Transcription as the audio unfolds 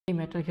এই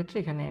ম্যাথটার ক্ষেত্রে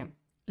এখানে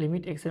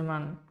লিমিট x এর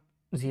মান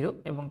 0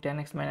 এবং tan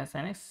x -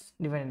 sin x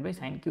divided by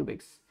sin cube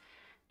x।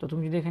 তো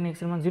তুমি যদি এখানে x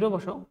এর মান 0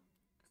 বসাও,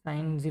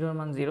 sin 0 এর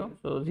মান 0,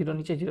 তো 0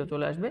 নিচে 0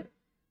 চলে আসবে,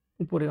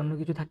 উপরে অন্য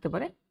কিছু থাকতে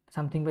পারে,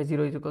 something by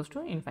 0 is equals to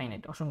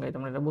infinite, অসংখ্যায়িত,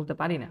 আমরা এটা বলতে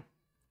পারি না।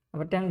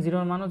 আবার tan 0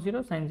 এর মানও 0,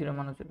 sin 0 এর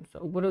মানও 0, সো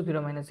উপরেও 0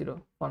 - 0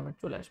 ফরম্যাট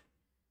চলে আসবে।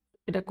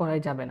 এটা করাই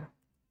যাবে না,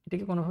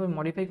 এটাকে কোনোভাবে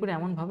মডিফাই করে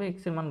এমনভাবে x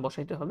এর মান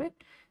বসাইতে হবে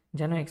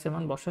যেন x এর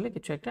মান বসালে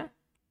কিছু একটা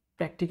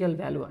প্র্যাকটিক্যাল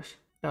ভ্যালু আসে।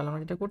 তাহলে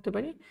আমরা যেটা করতে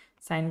পারি,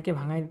 সাইনকে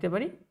ভাঙাই দিতে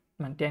পারি,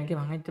 মানে ট্যানকে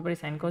ভাঙাই দিতে পারি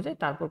সাইন কজে,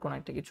 তারপর কোনো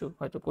একটা কিছু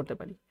হয়তো করতে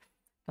পারি।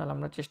 তাহলে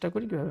আমরা চেষ্টা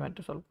করি কীভাবে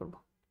ম্যাথটা সলভ করব।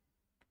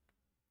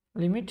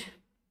 লিমিট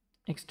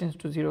x টেন্ডস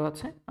টু 0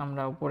 আছে,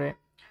 আমরা উপরে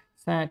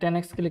tan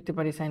x কে লিখতে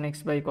পারি sin x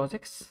by cos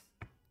x,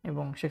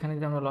 এবং সেখানে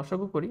যদি আমরা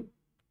লসাগু করি,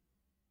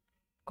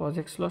 cos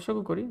x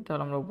লসাগু করি,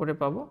 তাহলে আমরা উপরে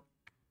পাবো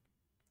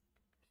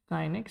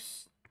sin x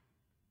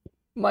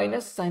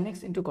minus sin x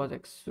into cos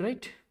x,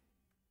 right?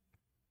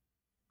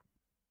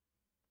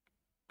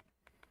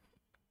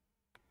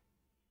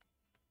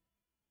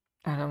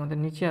 আর আমাদের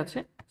নিচে আছে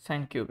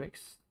sin কিউব x।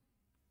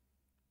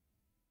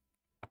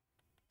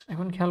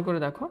 এখন খেয়াল করে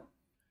দেখো,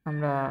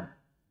 আমরা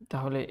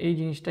তাহলে এই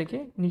জিনিসটাকে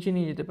নিচে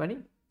নিয়ে যেতে পারি।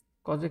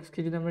 cos x কে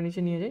যদি আমরা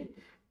নিচে নিয়ে যাই,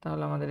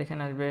 তাহলে আমাদের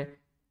এখানে আসবে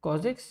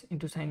cos x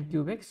into sin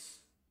cube x,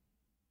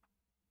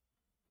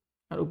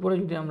 আর উপরে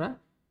যদি আমরা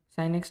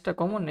sin x টা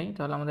কমন নেই,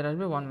 তাহলে আমাদের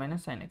আসবে 1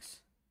 মাইনাস sin x।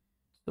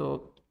 তো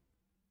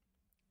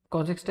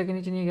cos x টাকে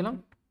নিচে নিয়ে গেলাম,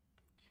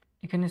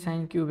 এখানে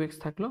sin কিউব x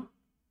থাকলো,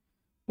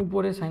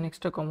 উপরে sin x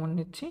টা কমন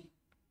নিচ্ছি,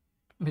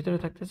 ভিতরে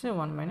থাকতেছে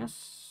 1 মাইনাস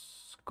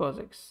cos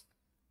x,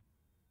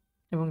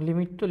 এবং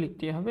লিমিট তো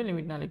লিখতেই হবে,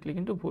 লিমিট না লিখলে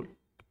কিন্তু ভুল।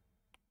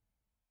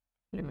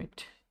 Limit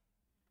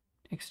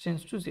x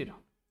tends to 0।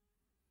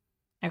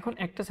 এখন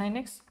একটা sin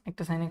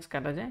x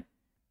কাটা যায়,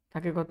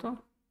 থাকে কত?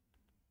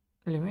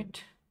 লিমিট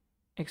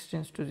x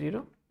টেন্ডস টু 0,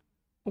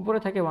 উপরে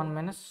থাকে 1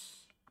 মাইনাস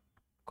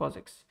cos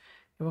x,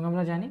 এবং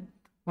আমরা জানি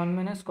 1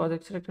 মাইনাস cos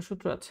x এর একটা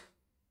সূত্র আছে,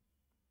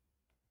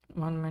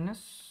 1 minus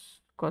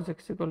cos x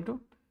equal to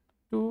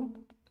 2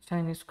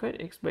 sin square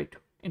x by 2।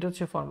 এটা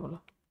হচ্ছে ফর্মুলা,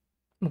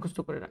 মুখস্থ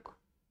করে রাখো,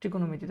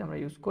 ত্রিকোণমিতিতে আমরা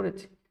ইউজ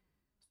করেছি।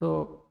 তো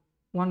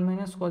 1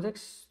 মাইনাস cos x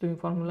তুমি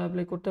ফর্মুলা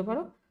অ্যাপ্লাই করতে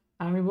পারো,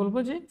 আর আমি বলবো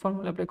যে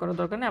ফর্মুলা অ্যাপ্লাই করার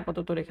দরকার নেই,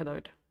 আপাতত রেখে দাও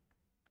এটা।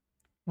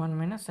 1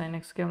 মাইনাস sin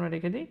x কে আমরা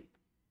রেখে দিই,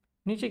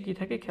 নিচে কি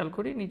থাকে খেয়াল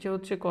করি, নিচে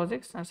হচ্ছে cos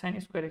x আর sin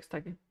স্কোয়ার x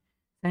থাকে।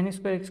 sin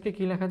স্কোয়ার x কে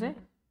কি লেখা যায়?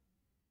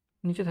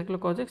 নিচে থাকলো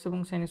cos x, এবং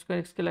sin স্কোয়ার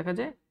x কে লেখা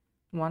যায়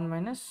 1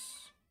 মাইনাস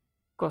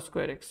cos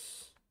স্কোয়ার x,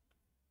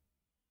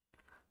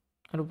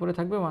 আর উপরে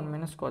থাকবে 1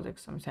 মাইনাস cos x,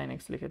 আমি sin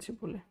x লিখেছি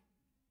বলে,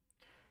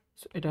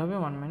 সো এটা হবে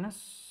 1 মাইনাস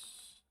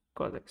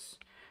cos x।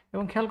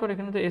 এবং খেয়াল করে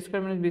এখানে তো a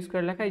square minus b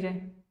square লেখাই যায়,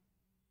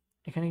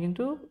 এখানে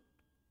কিন্তু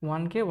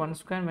 1 কে 1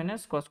 square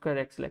minus cos square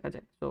x লেখা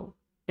যায়, তো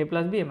a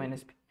plus b a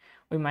minus b,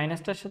 ওই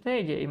মাইনাসটার সাথে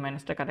এই যে এই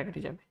মাইনাসটা কাটাকাটি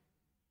যাবে।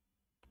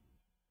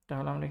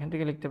 তাহলে আমরা এখান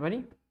থেকে লিখতে পারি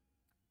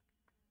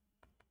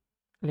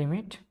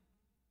limit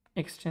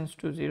x tends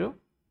to 0,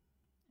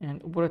 and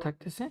উপরে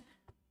থাকতেছে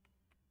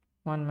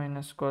 1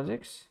 মাইনাস cos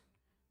x,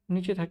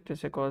 নিচে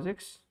থাকতেছে cos x,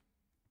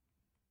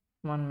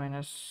 1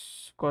 minus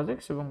cos x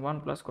এবং 1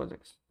 প্লাস cos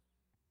x।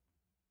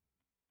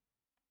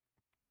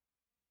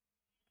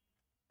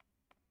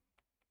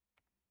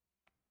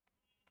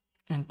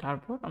 এন্ড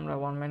তারপর আমরা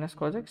 1 minus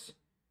cos x,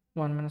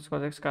 1 minus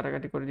cos x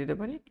কাটাকাটি করে দিতে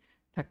পারি,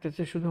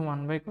 থাকতেছে শুধু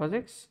 1 বাই cos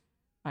x,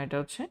 আর এটা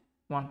হচ্ছে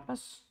 1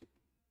 প্লাস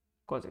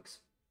cos x।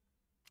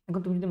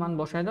 এখন তুমি যদি মান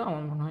বসায় দাও,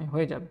 আমার মনে হয়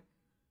হয়ে যাবে।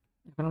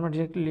 এখন আমরা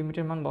ডিরেক্টলি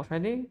লিমিটের মান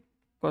বসায় দিই,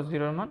 cos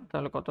 0 এর মান,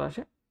 তাহলে কত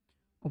আসে?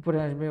 উপরে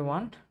আসবে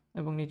 1,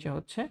 এবং নিচে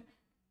হচ্ছে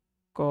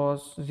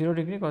cos 0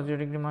 ডিগ্রি, cos 0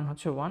 ডিগ্রি মান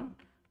হচ্ছে 1,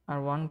 আর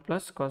 1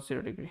 প্লাস cos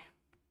 0 ডিগ্রি,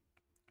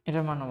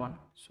 এটার মানও 1।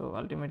 সো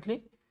আলটিমেটলি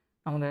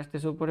আমাদের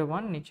আসতেছে উপরে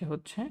 1, নিচে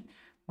হচ্ছে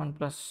 1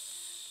 প্লাস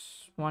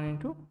 1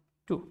 ইন্টু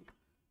 2,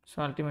 সো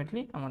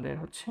আলটিমেটলি আমাদের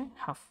হচ্ছে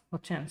হাফ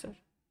হচ্ছে অ্যান্সার।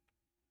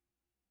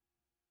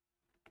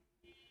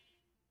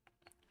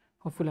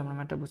 হোপফুলি আমরা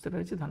ম্যাথটা বুঝতে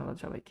পেরেছি। ধন্যবাদ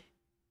সবাইকে।